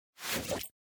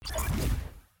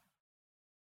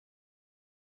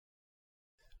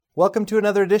Welcome to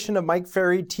another edition of Mike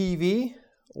Ferry TV.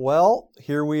 Well,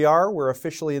 here we are. We're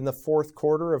officially in the fourth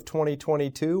quarter of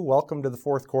 2022. Welcome to the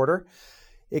fourth quarter.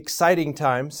 Exciting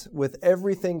times with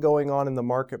everything going on in the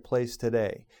marketplace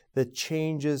today. The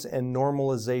changes and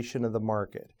normalization of the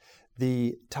market.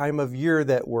 The time of year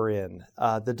that we're in.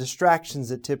 The distractions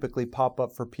that typically pop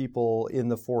up for people in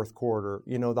the fourth quarter.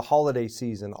 The holiday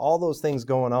season. All those things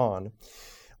going on.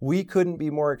 We couldn't be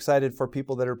more excited for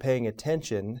people that are paying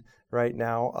attention right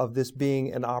now of this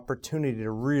being an opportunity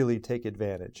to really take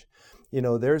advantage.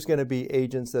 There's going to be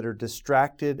agents that are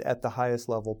distracted at the highest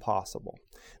level possible.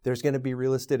 There's going to be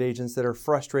real estate agents that are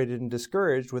frustrated and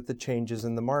discouraged with the changes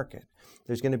in the market.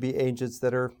 There's going to be agents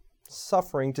that are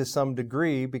suffering to some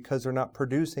degree because they're not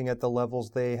producing at the levels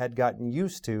they had gotten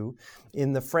used to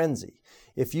in the frenzy.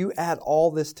 If you add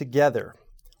all this together,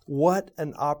 what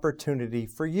an opportunity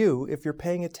for you if you're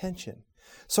paying attention.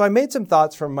 So I made some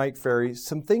thoughts from Mike Ferry,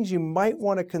 some things you might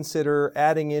want to consider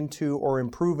adding into or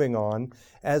improving on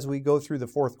as we go through the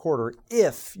fourth quarter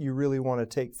if you really want to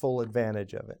take full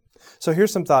advantage of it. So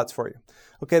here's some thoughts for you.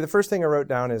 Okay, the first thing I wrote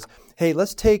down is, hey,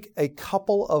 let's take a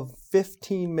couple of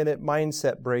 15-minute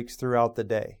mindset breaks throughout the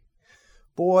day.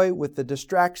 Boy, with the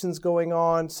distractions going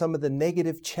on, some of the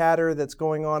negative chatter that's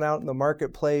going on out in the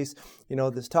marketplace,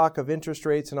 this talk of interest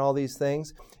rates and all these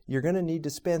things, you're going to need to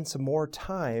spend some more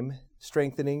time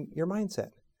strengthening your mindset.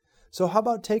 So how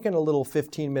about taking a little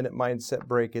 15-minute mindset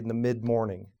break in the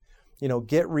mid-morning?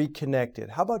 Get reconnected.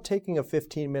 How about taking a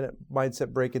 15-minute mindset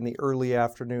break in the early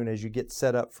afternoon as you get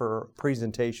set up for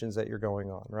presentations that you're going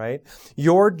on, right?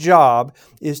 Your job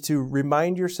is to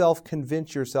remind yourself,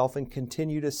 convince yourself, and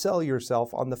continue to sell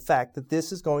yourself on the fact that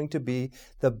this is going to be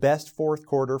the best fourth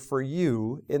quarter for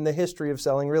you in the history of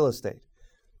selling real estate.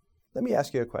 Let me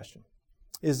ask you a question.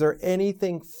 Is there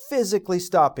anything physically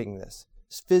stopping this?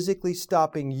 Physically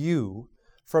stopping you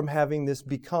from having this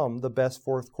become the best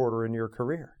fourth quarter in your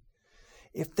career?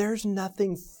 If there's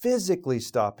nothing physically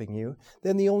stopping you,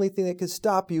 then the only thing that could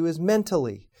stop you is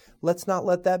mentally. Let's not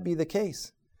let that be the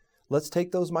case. Let's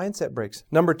take those mindset breaks.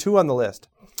 Number 2 on the list.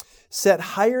 Set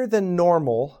higher than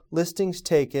normal listings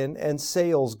taken and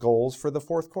sales goals for the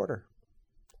fourth quarter.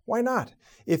 Why not?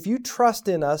 If you trust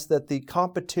in us that the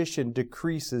competition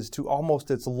decreases to almost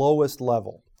its lowest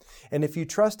level, and if you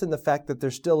trust in the fact that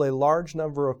there's still a large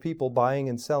number of people buying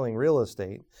and selling real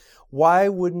estate, why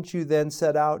wouldn't you then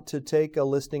set out to take a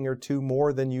listing or two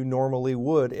more than you normally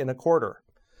would in a quarter?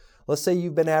 Let's say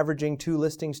you've been averaging 2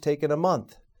 listings taken a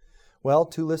month. Well,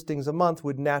 2 listings a month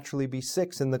would naturally be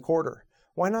 6 in the quarter.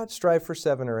 Why not strive for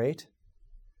 7 or 8?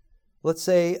 Let's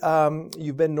say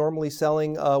you've been normally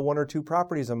selling 1 or 2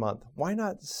 properties a month. Why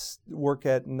not work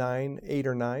at 8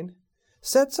 or 9?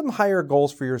 Set some higher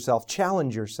goals for yourself.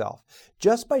 Challenge yourself.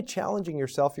 Just by challenging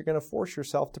yourself, you're going to force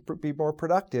yourself to be more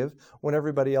productive when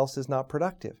everybody else is not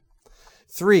productive.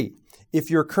 3, if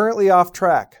you're currently off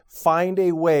track, find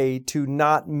a way to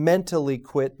not mentally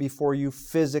quit before you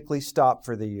physically stop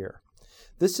for the year.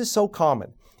 This is so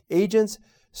common. Agents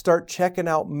start checking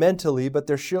out mentally, but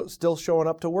they're still showing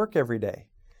up to work every day.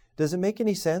 Does it make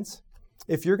any sense?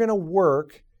 If you're going to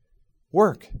work.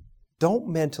 Don't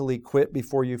mentally quit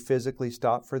before you physically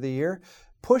stop for the year.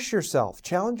 Push yourself.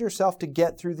 Challenge yourself to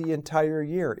get through the entire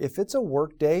year. If it's a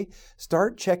work day,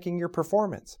 start checking your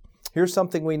performance. Here's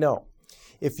something we know.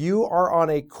 If you are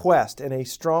on a quest, and a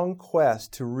strong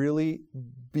quest to really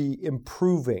be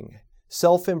improving,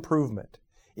 self-improvement,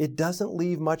 it doesn't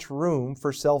leave much room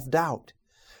for self-doubt.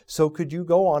 So could you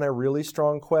go on a really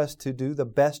strong quest to do the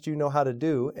best you know how to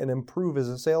do and improve as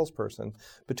a salesperson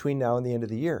between now and the end of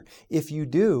the year? If you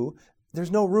do,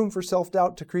 there's no room for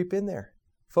self-doubt to creep in there.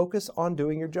 Focus on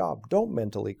doing your job. Don't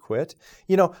mentally quit.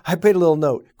 I made a little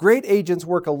note. Great agents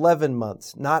work 11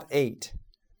 months, not 8,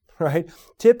 right?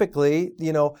 Typically,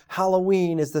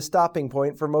 Halloween is the stopping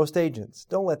point for most agents.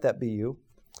 Don't let that be you.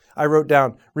 I wrote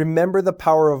down, remember the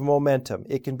power of momentum.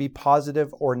 It can be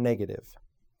positive or negative.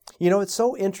 It's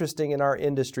so interesting in our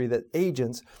industry that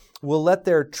agents will let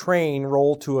their train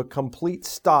roll to a complete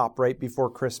stop right before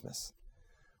Christmas.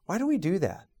 Why do we do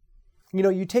that?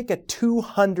 You take a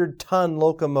 200-ton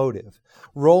locomotive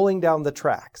rolling down the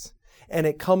tracks, and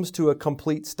it comes to a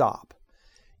complete stop.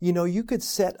 You could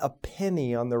set a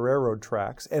penny on the railroad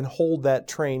tracks and hold that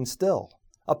train still.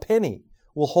 A penny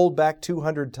will hold back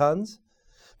 200 tons.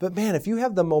 But man, if you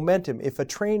have the momentum, if a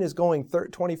train is going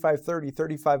 25, 30,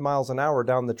 35 miles an hour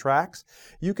down the tracks,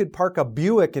 you could park a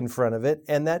Buick in front of it,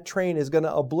 and that train is going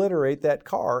to obliterate that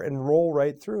car and roll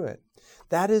right through it.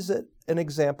 That is an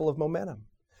example of momentum.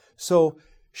 So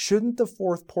shouldn't the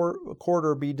fourth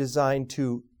quarter be designed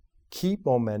to keep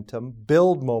momentum,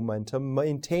 build momentum,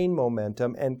 maintain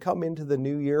momentum, and come into the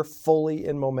new year fully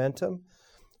in momentum,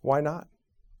 why not?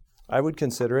 I would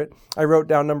consider it. I wrote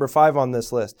down number 5 on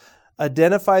this list.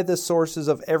 Identify the sources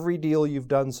of every deal you've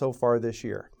done so far this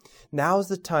year. Now's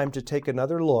the time to take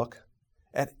another look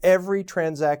at every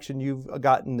transaction you've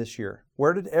gotten this year.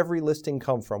 Where did every listing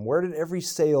come from? Where did every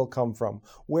sale come from?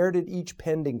 Where did each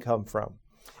pending come from?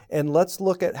 And let's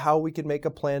look at how we can make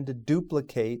a plan to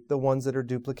duplicate the ones that are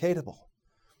duplicatable.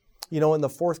 You know, in the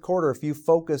fourth quarter, if you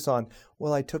focus on,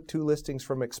 well, I took 2 listings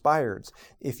from expireds.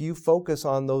 If you focus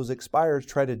on those expireds,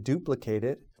 try to duplicate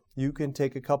it, you can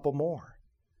take a couple more,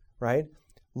 right?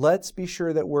 Let's be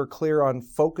sure that we're clear on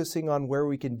focusing on where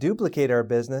we can duplicate our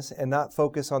business and not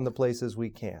focus on the places we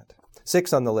can't.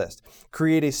 6 on the list,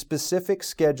 create a specific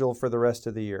schedule for the rest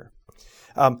of the year.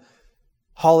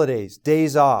 Holidays,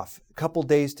 days off, a couple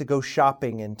days to go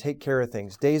shopping and take care of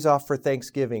things, days off for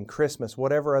Thanksgiving, Christmas,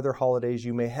 whatever other holidays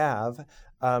you may have.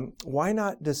 Why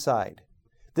not decide?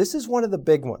 This is one of the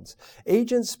big ones.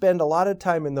 Agents spend a lot of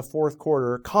time in the fourth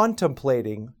quarter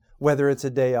contemplating whether it's a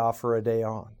day off or a day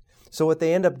on. So what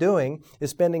they end up doing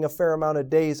is spending a fair amount of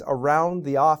days around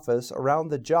the office, around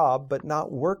the job, but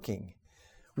not working.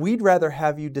 We'd rather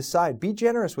have you decide. Be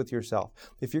generous with yourself.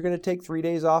 If you're going to take 3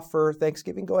 days off for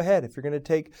Thanksgiving, go ahead. If you're going to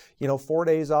take, 4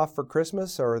 days off for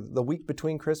Christmas or the week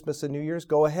between Christmas and New Year's,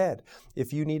 go ahead.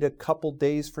 If you need a couple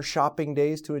days for shopping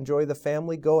days to enjoy the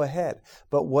family, go ahead.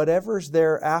 But whatever's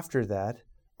there after that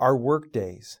are work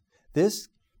days. This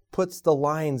puts the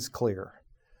lines clear.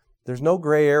 There's no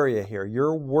gray area here.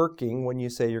 You're working when you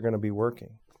say you're going to be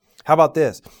working. How about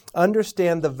this?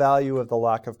 Understand the value of the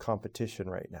lack of competition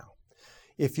right now.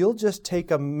 If you'll just take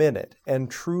a minute and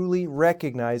truly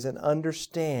recognize and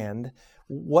understand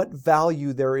what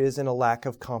value there is in a lack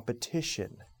of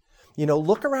competition.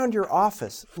 Look around your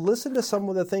office. Listen to some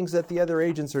of the things that the other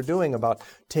agents are doing about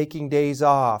taking days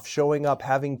off, showing up,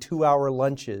 having 2-hour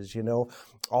lunches,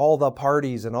 all the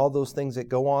parties and all those things that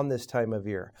go on this time of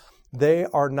year. They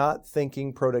are not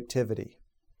thinking productivity.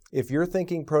 If you're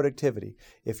thinking productivity,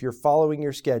 if you're following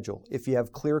your schedule, if you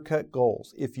have clear-cut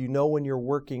goals, if you know when you're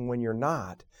working, when you're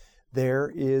not,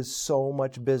 there is so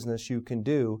much business you can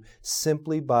do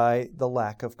simply by the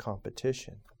lack of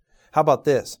competition. How about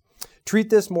this? Treat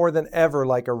this more than ever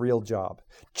like a real job.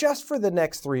 Just for the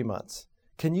next 3 months.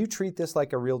 Can you treat this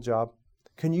like a real job?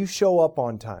 Can you show up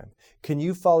on time? Can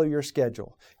you follow your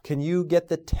schedule? Can you get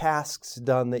the tasks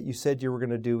done that you said you were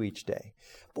going to do each day?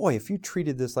 Boy, if you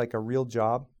treated this like a real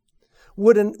job,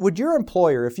 would your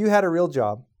employer, if you had a real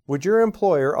job, would your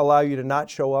employer allow you to not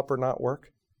show up or not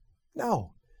work?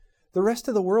 No. The rest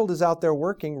of the world is out there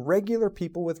working. Regular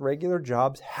people with regular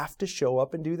jobs have to show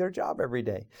up and do their job every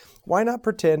day. Why not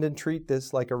pretend and treat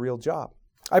this like a real job?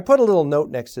 I put a little note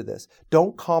next to this.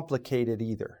 Don't complicate it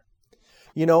either.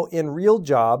 In real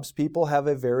jobs, people have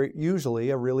usually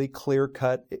a really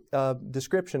clear-cut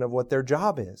description of what their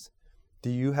job is. Do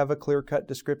you have a clear-cut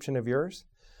description of yours?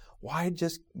 Why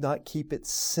just not keep it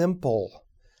simple?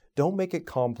 Don't make it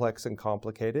complex and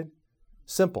complicated.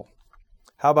 Simple.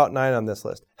 How about 9 on this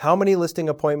list? How many listing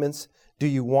appointments do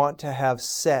you want to have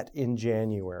set in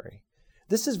January?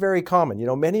 This is very common.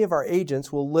 Many of our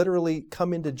agents will literally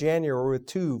come into January with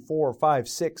 2, 4, 5,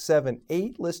 6, 7,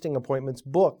 8 listing appointments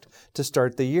booked to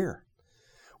start the year.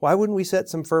 Why wouldn't we set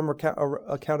some firm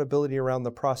accountability around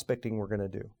the prospecting we're going to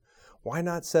do? Why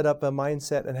not set up a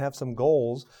mindset and have some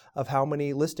goals of how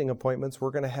many listing appointments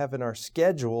we're going to have in our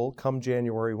schedule come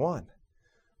January 1?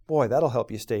 Boy, that'll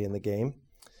help you stay in the game.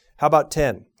 How about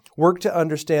 10? Work to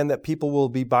understand that people will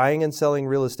be buying and selling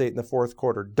real estate in the fourth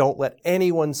quarter. Don't let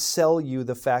anyone sell you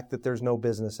the fact that there's no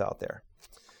business out there.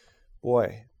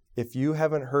 Boy, if you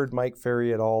haven't heard Mike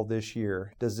Ferry at all this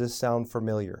year, does this sound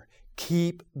familiar?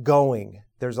 Keep going.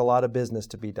 There's a lot of business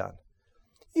to be done.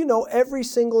 Every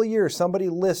single year, somebody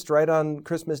lists right on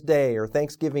Christmas Day or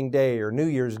Thanksgiving Day or New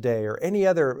Year's Day or any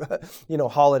other,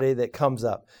 holiday that comes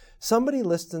up. Somebody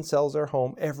lists and sells their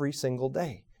home every single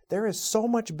day. There is so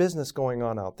much business going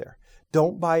on out there.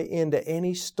 Don't buy into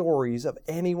any stories of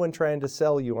anyone trying to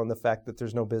sell you on the fact that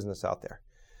there's no business out there.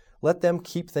 Let them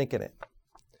keep thinking it.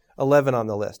 11 on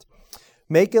the list.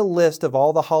 Make a list of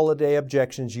all the holiday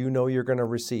objections you know you're going to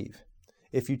receive.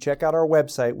 If you check out our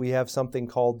website, we have something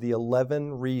called the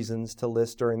 11 reasons to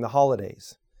list during the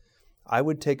holidays. I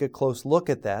would take a close look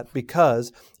at that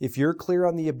because if you're clear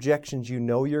on the objections you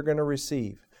know you're going to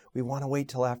receive, we want to wait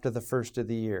till after the first of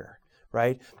the year,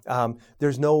 right?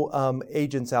 There's no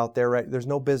agents out there, right? There's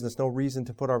no business, no reason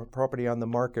to put our property on the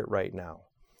market right now,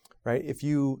 right? If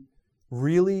you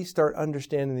really start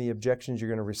understanding the objections you're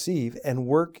going to receive and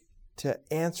work to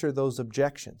answer those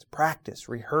objections, practice,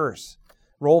 rehearse,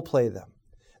 Role play them.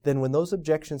 Then when those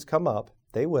objections come up,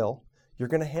 they will, you're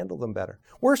going to handle them better.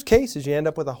 Worst case is you end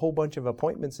up with a whole bunch of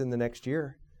appointments in the next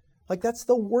year. Like, that's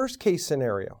the worst case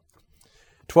scenario.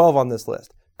 12 on this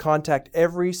list. Contact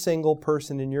every single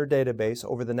person in your database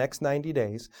over the next 90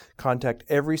 days. Contact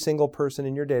every single person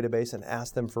in your database and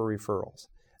ask them for referrals.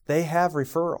 They have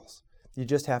referrals. You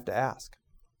just have to ask.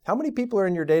 How many people are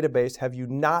in your database have you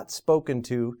not spoken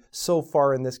to so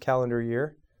far in this calendar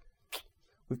year?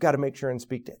 We've got to make sure and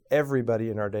speak to everybody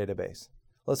in our database.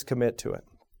 Let's commit to it.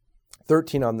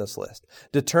 13 on this list.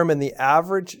 Determine the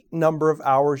average number of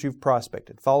hours you've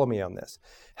prospected. Follow me on this.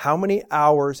 How many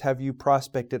hours have you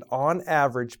prospected on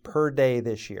average per day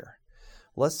this year?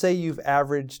 Let's say you've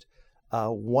averaged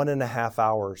 1.5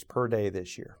 hours per day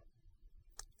this year.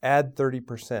 Add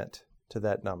 30% to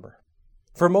that number.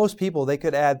 For most people, they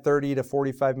could add 30 to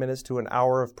 45 minutes to an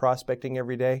hour of prospecting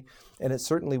every day, and it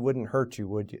certainly wouldn't hurt you,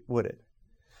 would it?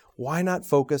 Why not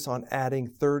focus on adding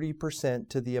 30%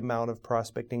 to the amount of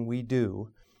prospecting we do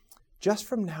just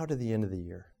from now to the end of the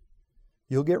year?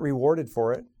 You'll get rewarded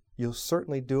for it. You'll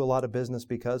certainly do a lot of business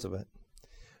because of it.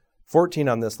 14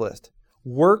 on this list.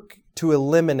 Work to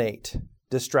eliminate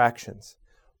distractions.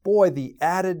 Boy, the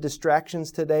added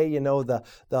distractions today,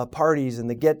 the parties and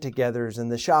the get-togethers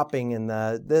and the shopping and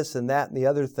the this and that and the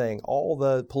other thing, all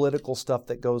the political stuff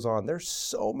that goes on. There's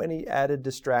so many added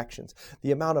distractions.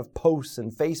 The amount of posts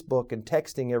and Facebook and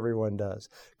texting everyone does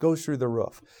goes through the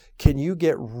roof. Can you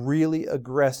get really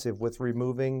aggressive with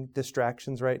removing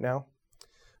distractions right now?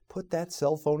 Put that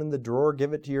cell phone in the drawer,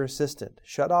 give it to your assistant.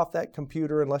 Shut off that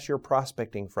computer unless you're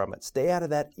prospecting from it. Stay out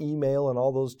of that email and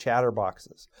all those chatter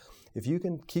boxes. If you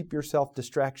can keep yourself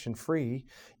distraction-free,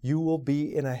 you will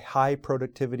be in a high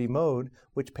productivity mode,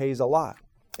 which pays a lot.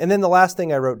 And then the last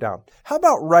thing I wrote down, how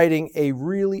about writing a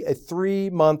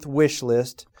 3-month wish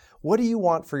list? What do you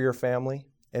want for your family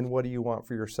and what do you want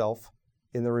for yourself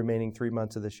in the remaining 3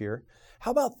 months of this year?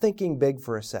 How about thinking big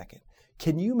for a second?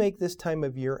 Can you make this time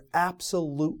of year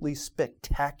absolutely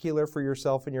spectacular for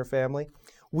yourself and your family?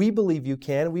 We believe you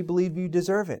can. We believe you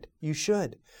deserve it. You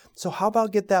should. So how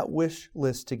about get that wish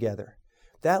list together?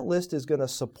 That list is going to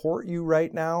support you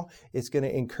right now. It's going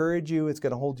to encourage you. It's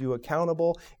going to hold you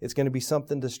accountable. It's going to be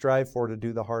something to strive for to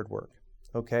do the hard work.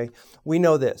 Okay? We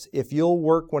know this. If you'll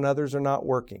work when others are not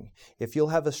working, if you'll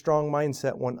have a strong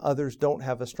mindset when others don't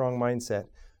have a strong mindset,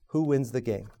 who wins the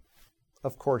game?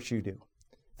 Of course you do.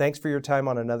 Thanks for your time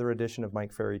on another edition of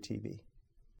Mike Ferry TV.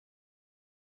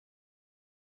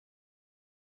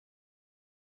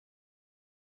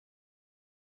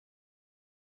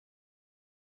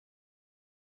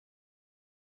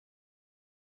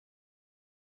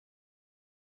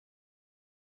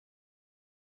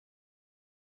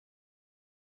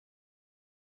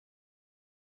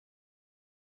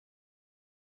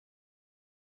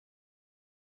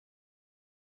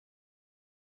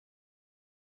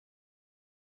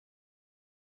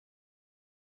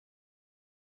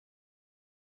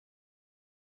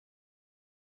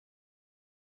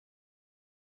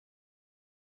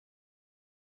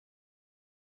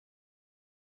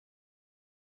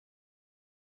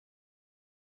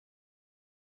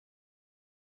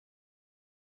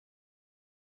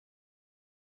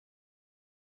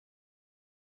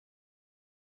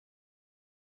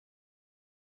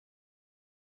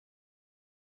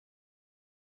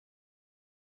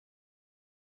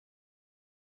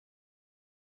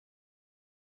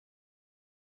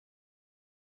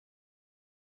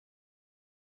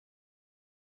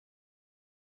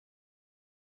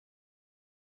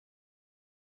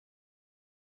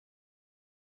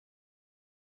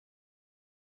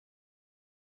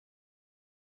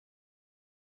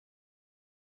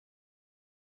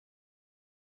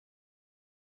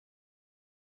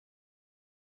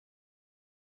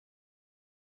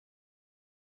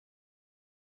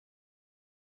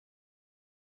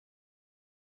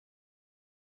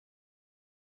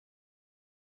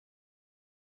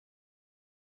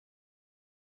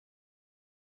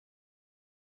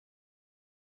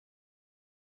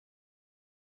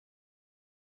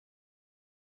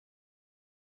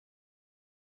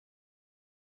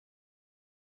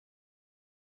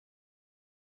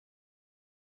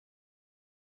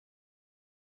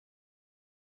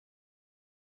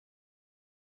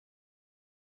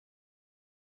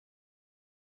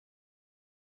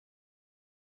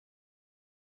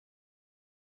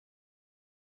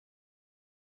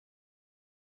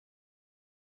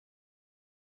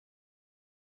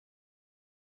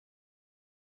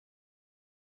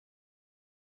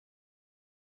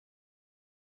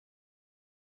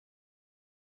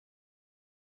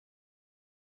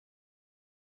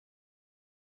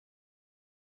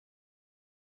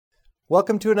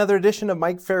 Welcome to another edition of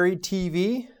Mike Ferry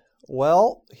TV.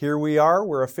 Well, here we are.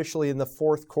 We're officially in the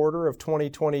fourth quarter of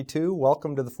 2022.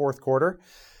 Welcome to the fourth quarter.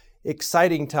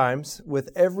 Exciting times with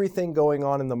everything going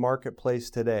on in the marketplace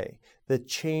today. The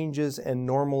changes and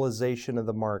normalization of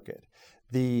the market.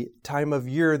 The time of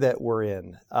year that we're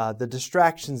in. The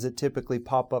distractions that typically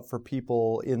pop up for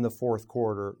people in the fourth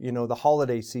quarter. The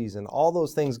holiday season. All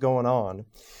those things going on.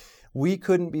 We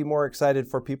couldn't be more excited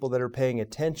for people that are paying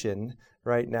attention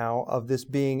right now of this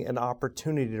being an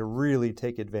opportunity to really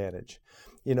take advantage.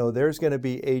 There's going to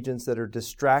be agents that are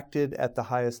distracted at the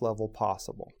highest level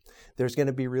possible. There's going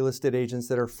to be real estate agents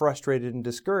that are frustrated and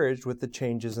discouraged with the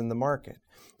changes in the market.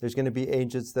 There's going to be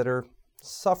agents that are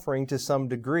suffering to some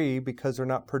degree because they're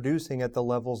not producing at the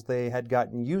levels they had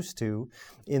gotten used to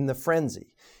in the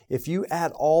frenzy. If you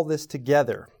add all this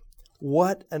together,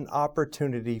 what an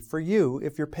opportunity for you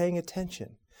if you're paying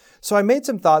attention. So I made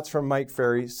some thoughts from Mike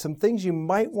Ferry, some things you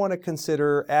might want to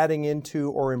consider adding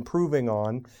into or improving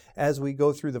on as we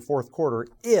go through the fourth quarter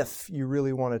if you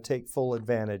really want to take full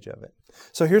advantage of it.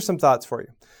 So here's some thoughts for you.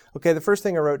 Okay, the first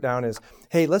thing I wrote down is,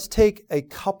 hey, let's take a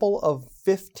couple of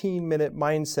 15-minute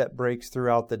mindset breaks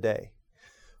throughout the day.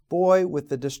 Boy, with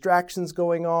the distractions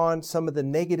going on, some of the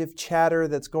negative chatter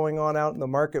that's going on out in the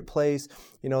marketplace,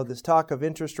 this talk of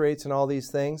interest rates and all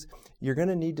these things, you're going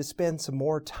to need to spend some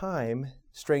more time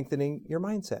strengthening your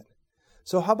mindset.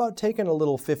 So how about taking a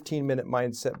little 15-minute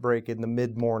mindset break in the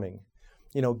mid-morning?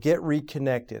 Get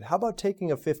reconnected. How about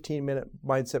taking a 15-minute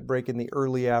mindset break in the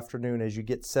early afternoon as you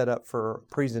get set up for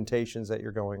presentations that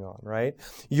you're going on, right?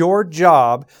 Your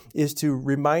job is to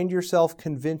remind yourself,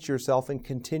 convince yourself, and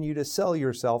continue to sell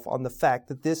yourself on the fact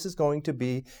that this is going to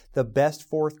be the best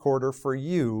fourth quarter for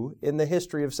you in the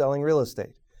history of selling real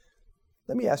estate.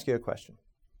 Let me ask you a question.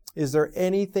 Is there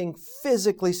anything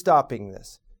physically stopping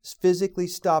this? Physically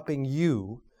stopping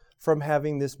you from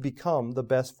having this become the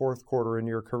best fourth quarter in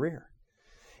your career?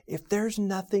 If there's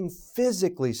nothing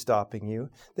physically stopping you,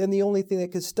 then the only thing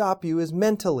that could stop you is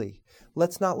mentally.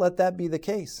 Let's not let that be the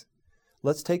case.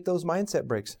 Let's take those mindset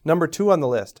breaks. Number 2 on the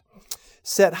list.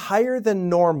 Set higher than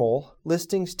normal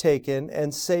listings taken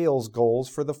and sales goals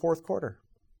for the fourth quarter.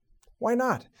 Why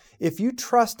not? If you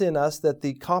trust in us that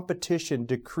the competition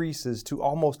decreases to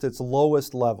almost its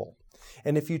lowest level,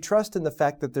 and if you trust in the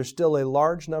fact that there's still a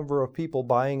large number of people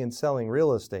buying and selling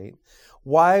real estate,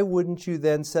 why wouldn't you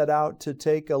then set out to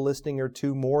take a listing or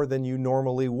two more than you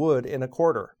normally would in a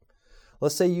quarter?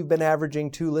 Let's say you've been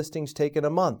averaging 2 listings taken a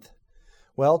month.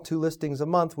 Well, 2 listings a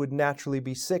month would naturally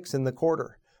be 6 in the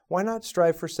quarter. Why not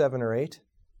strive for 7 or 8?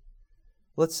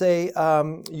 Let's say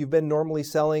you've been normally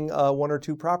selling 1 or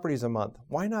 2 properties a month.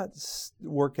 Why not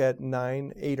work at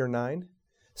 8 or 9?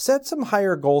 Set some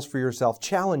higher goals for yourself.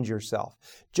 Challenge yourself.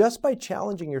 Just by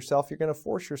challenging yourself, you're going to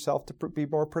force yourself to be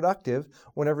more productive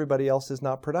when everybody else is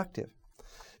not productive.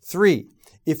 3,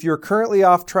 if you're currently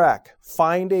off track,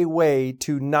 find a way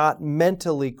to not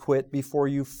mentally quit before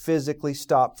you physically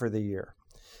stop for the year.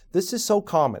 This is so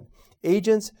common.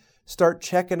 Agents start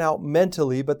checking out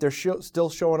mentally, but they're still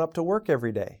showing up to work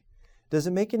every day. Does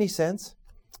it make any sense?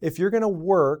 If you're going to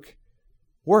work.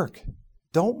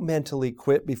 Don't mentally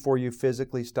quit before you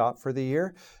physically stop for the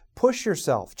year. Push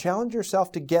yourself. Challenge yourself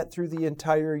to get through the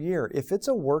entire year. If it's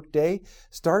a work day,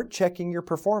 start checking your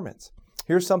performance.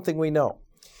 Here's something we know.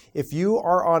 If you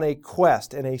are on a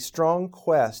quest, and a strong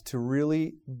quest to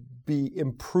really be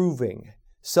improving,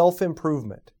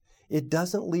 self-improvement, it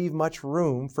doesn't leave much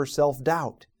room for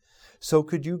self-doubt. So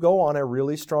could you go on a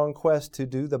really strong quest to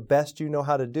do the best you know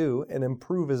how to do and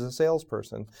improve as a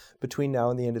salesperson between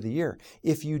now and the end of the year?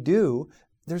 If you do,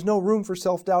 there's no room for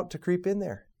self-doubt to creep in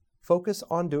there. Focus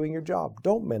on doing your job.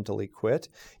 Don't mentally quit.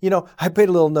 I made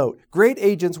a little note. Great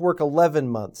agents work 11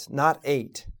 months, not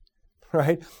 8,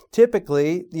 right?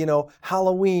 Typically,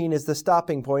 Halloween is the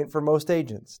stopping point for most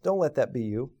agents. Don't let that be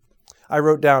you. I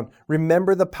wrote down,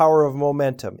 remember the power of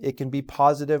momentum. It can be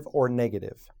positive or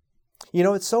negative.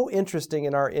 It's so interesting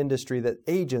in our industry that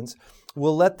agents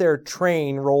will let their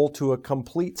train roll to a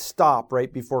complete stop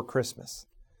right before Christmas.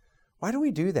 Why do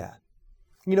we do that?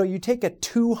 You take a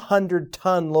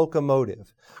 200-ton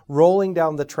locomotive rolling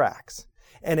down the tracks,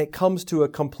 and it comes to a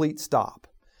complete stop.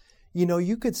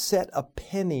 You could set a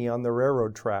penny on the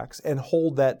railroad tracks and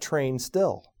hold that train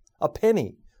still. A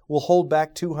penny will hold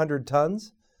back 200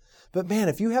 tons. But man,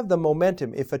 if you have the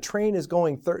momentum, if a train is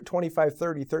going 25,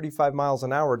 30, 35 miles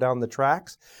an hour down the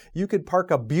tracks, you could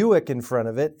park a Buick in front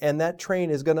of it, and that train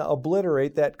is going to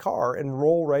obliterate that car and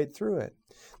roll right through it.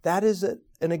 That is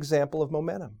an example of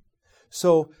momentum.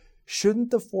 So shouldn't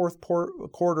the fourth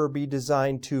quarter be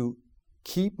designed to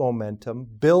keep momentum,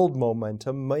 build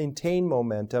momentum, maintain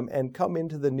momentum, and come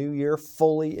into the new year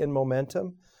fully in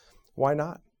momentum, why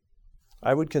not?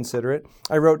 I would consider it.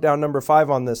 I wrote down number 5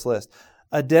 on this list.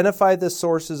 Identify the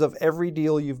sources of every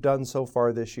deal you've done so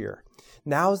far this year.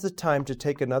 Now's the time to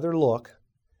take another look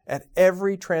at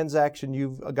every transaction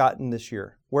you've gotten this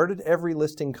year. Where did every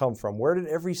listing come from? Where did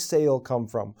every sale come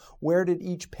from? Where did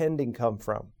each pending come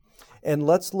from? And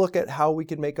let's look at how we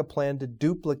can make a plan to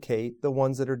duplicate the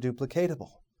ones that are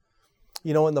duplicatable.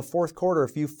 You know, in the fourth quarter,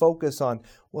 if you focus on,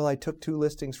 well, I took 2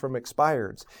 listings from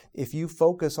expireds. If you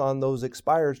focus on those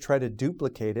expireds, try to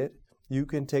duplicate it, you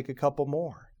can take a couple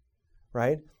more,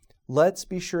 right? Let's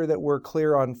be sure that we're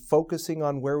clear on focusing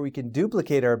on where we can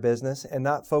duplicate our business and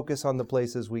not focus on the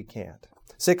places we can't.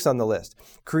 6 on the list,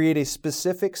 create a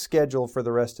specific schedule for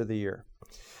the rest of the year.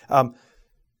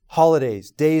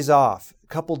 Holidays, days off, a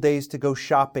couple days to go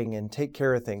shopping and take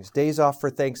care of things, days off for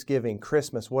Thanksgiving,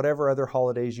 Christmas, whatever other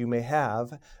holidays you may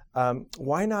have,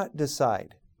 why not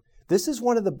decide? This is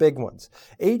one of the big ones.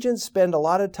 Agents spend a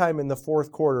lot of time in the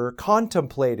fourth quarter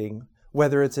contemplating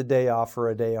whether it's a day off or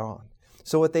a day on.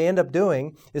 So what they end up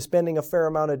doing is spending a fair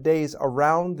amount of days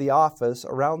around the office,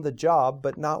 around the job,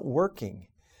 but not working.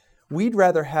 We'd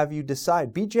rather have you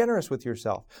decide. Be generous with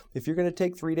yourself. If you're going to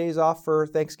take 3 days off for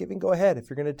Thanksgiving, go ahead. If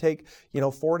you're going to take,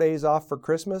 4 days off for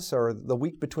Christmas or the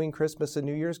week between Christmas and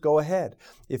New Year's, go ahead.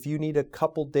 If you need a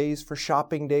couple days for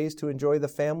shopping days to enjoy the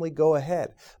family, go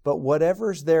ahead. But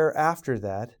whatever's there after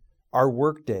that are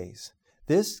work days.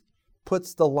 This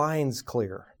puts the lines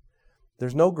clear.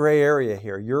 There's no gray area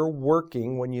here. You're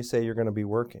working when you say you're going to be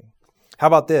working. How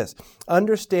about this?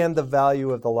 Understand the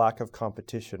value of the lack of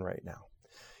competition right now.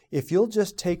 If you'll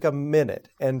just take a minute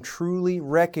and truly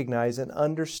recognize and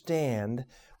understand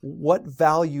what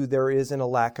value there is in a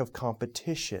lack of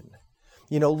competition.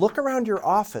 Look around your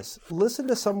office. Listen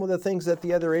to some of the things that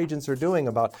the other agents are doing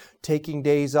about taking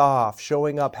days off,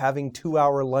 showing up, having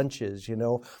 2-hour lunches,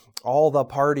 all the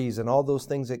parties and all those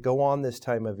things that go on this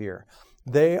time of year.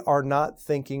 They are not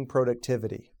thinking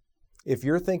productivity. If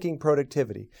you're thinking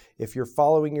productivity, if you're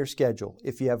following your schedule,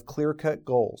 if you have clear-cut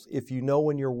goals, if you know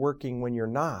when you're working, when you're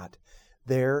not,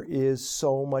 there is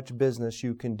so much business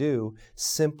you can do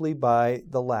simply by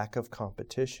the lack of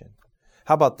competition.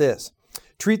 How about this?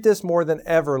 Treat this more than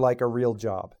ever like a real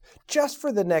job. Just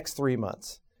for the next 3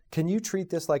 months. Can you treat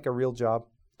this like a real job?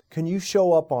 Can you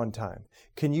show up on time?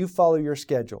 Can you follow your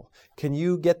schedule? Can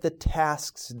you get the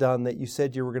tasks done that you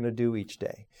said you were going to do each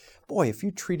day? Boy, if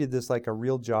you treated this like a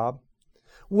real job,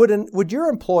 would your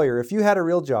employer, if you had a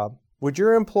real job, would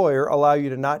your employer allow you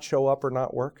to not show up or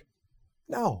not work?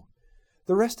 No.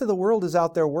 The rest of the world is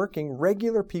out there working.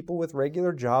 Regular people with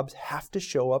regular jobs have to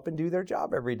show up and do their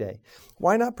job every day.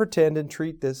 Why not pretend and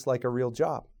treat this like a real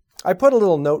job? I put a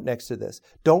little note next to this.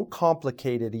 Don't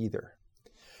complicate it either.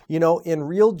 In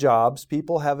real jobs,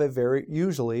 people have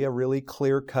usually a really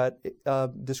clear-cut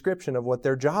description of what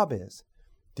their job is.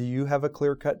 Do you have a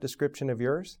clear-cut description of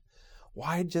yours?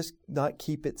 Why just not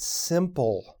keep it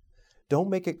simple? Don't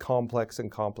make it complex and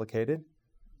complicated.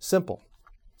 Simple.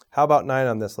 How about 9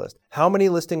 on this list? How many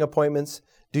listing appointments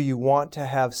do you want to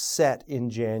have set in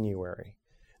January?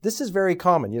 This is very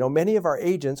common. Many of our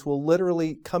agents will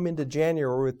literally come into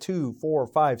January with 2, 4,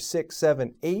 5, 6,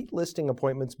 7, 8 listing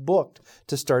appointments booked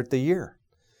to start the year.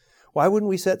 Why wouldn't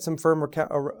we set some firm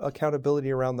accountability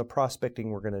around the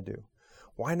prospecting we're going to do?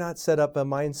 Why not set up a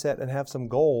mindset and have some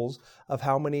goals of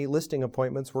how many listing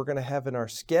appointments we're going to have in our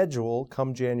schedule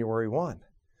come January 1?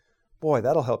 Boy,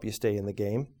 that'll help you stay in the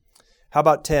game. How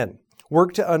about 10?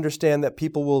 Work to understand that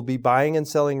people will be buying and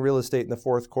selling real estate in the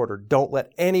fourth quarter. Don't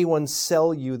let anyone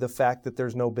sell you the fact that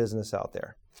there's no business out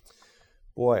there.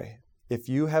 Boy, if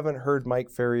you haven't heard Mike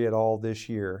Ferry at all this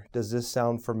year, does this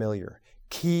sound familiar?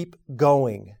 Keep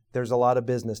going. There's a lot of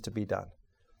business to be done.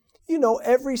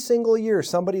 Every single year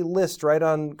somebody lists right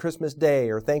on Christmas Day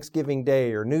or Thanksgiving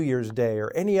Day or New Year's Day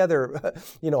or any other,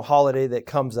 holiday that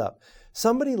comes up.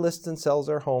 Somebody lists and sells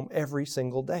their home every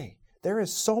single day. There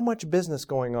is so much business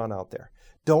going on out there.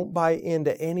 Don't buy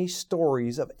into any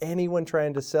stories of anyone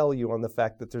trying to sell you on the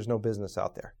fact that there's no business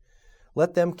out there.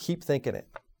 Let them keep thinking it.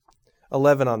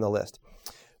 11 on the list.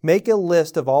 Make a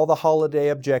list of all the holiday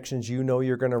objections you know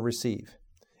you're going to receive.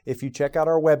 If you check out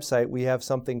our website, we have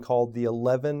something called the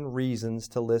 11 reasons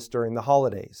to list during the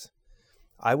holidays.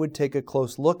 I would take a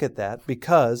close look at that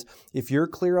because if you're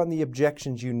clear on the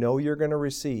objections you know you're going to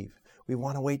receive, we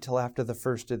want to wait till after the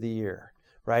first of the year,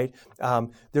 right?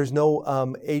 There's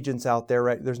no agents out there,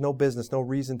 right? There's no business, no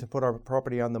reason to put our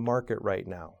property on the market right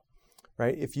now,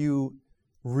 right? If you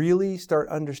really start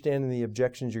understanding the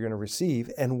objections you're going to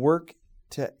receive and work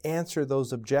to answer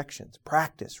those objections,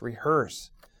 practice,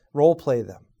 rehearse, Role play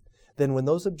them. Then when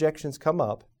those objections come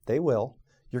up, they will,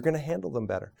 you're going to handle them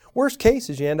better. Worst case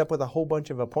is you end up with a whole bunch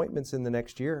of appointments in the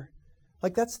next year.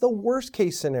 Like, that's the worst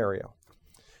case scenario.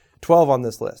 12 on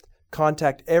this list.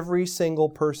 Contact every single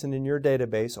person in your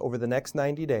database over the next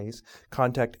 90 days.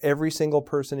 Contact every single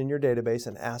person in your database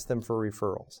and ask them for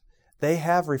referrals. They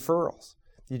have referrals.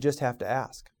 You just have to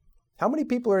ask. How many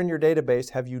people are in your database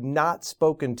have you not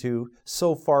spoken to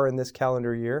so far in this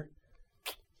calendar year?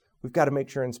 We've got to make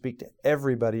sure and speak to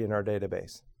everybody in our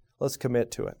database. Let's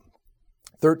commit to it.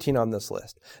 13 on this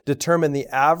list. Determine the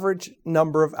average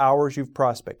number of hours you've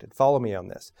prospected. Follow me on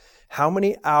this. How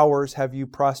many hours have you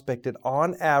prospected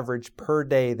on average per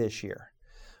day this year?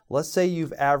 Let's say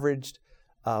you've averaged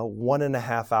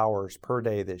 1.5 hours per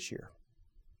day this year.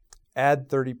 Add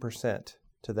 30%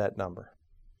 to that number.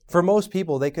 For most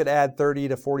people, they could add 30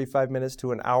 to 45 minutes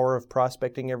to an hour of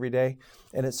prospecting every day,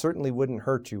 and it certainly wouldn't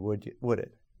hurt you, would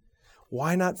it?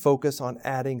 Why not focus on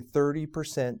adding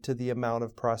 30% to the amount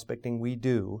of prospecting we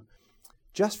do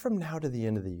just from now to the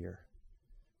end of the year?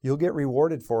 You'll get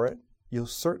rewarded for it. You'll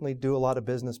certainly do a lot of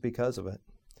business because of it.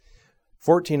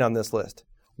 14 on this list.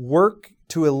 Work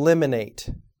to eliminate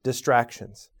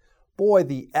distractions. Boy,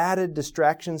 the added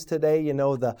distractions today,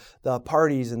 the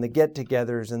parties and the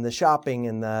get-togethers and the shopping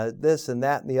and the this and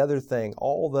that and the other thing,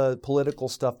 all the political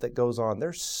stuff that goes on.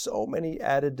 There's so many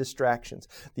added distractions.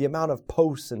 The amount of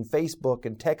posts and Facebook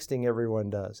and texting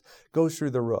everyone does goes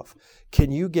through the roof.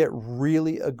 Can you get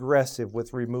really aggressive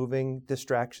with removing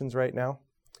distractions right now?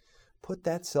 Put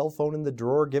that cell phone in the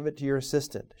drawer, give it to your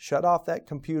assistant. Shut off that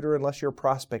computer unless you're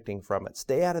prospecting from it.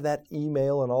 Stay out of that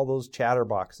email and all those chatter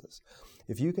boxes.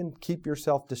 If you can keep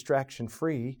yourself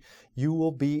distraction-free, you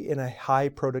will be in a high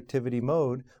productivity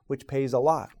mode, which pays a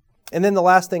lot. And then the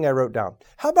last thing I wrote down,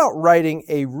 how about writing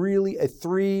a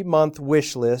 3-month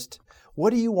wish list? What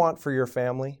do you want for your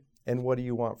family and what do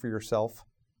you want for yourself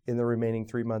in the remaining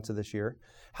 3 months of this year?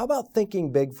 How about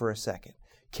thinking big for a second?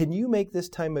 Can you make this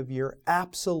time of year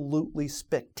absolutely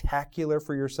spectacular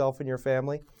for yourself and your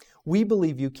family? We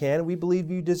believe you can. We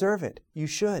believe you deserve it. You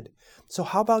should. So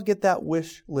how about get that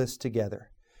wish list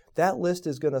together? That list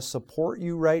is going to support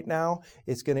you right now.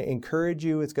 It's going to encourage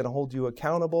you. It's going to hold you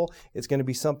accountable. It's going to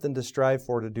be something to strive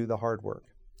for to do the hard work.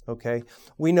 Okay?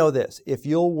 We know this. If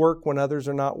you'll work when others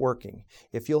are not working,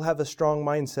 if you'll have a strong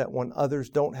mindset when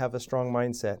others don't have a strong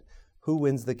mindset, who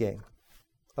wins the game?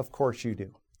 Of course you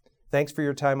do. Thanks for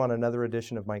your time on another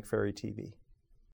edition of Mike Ferry TV.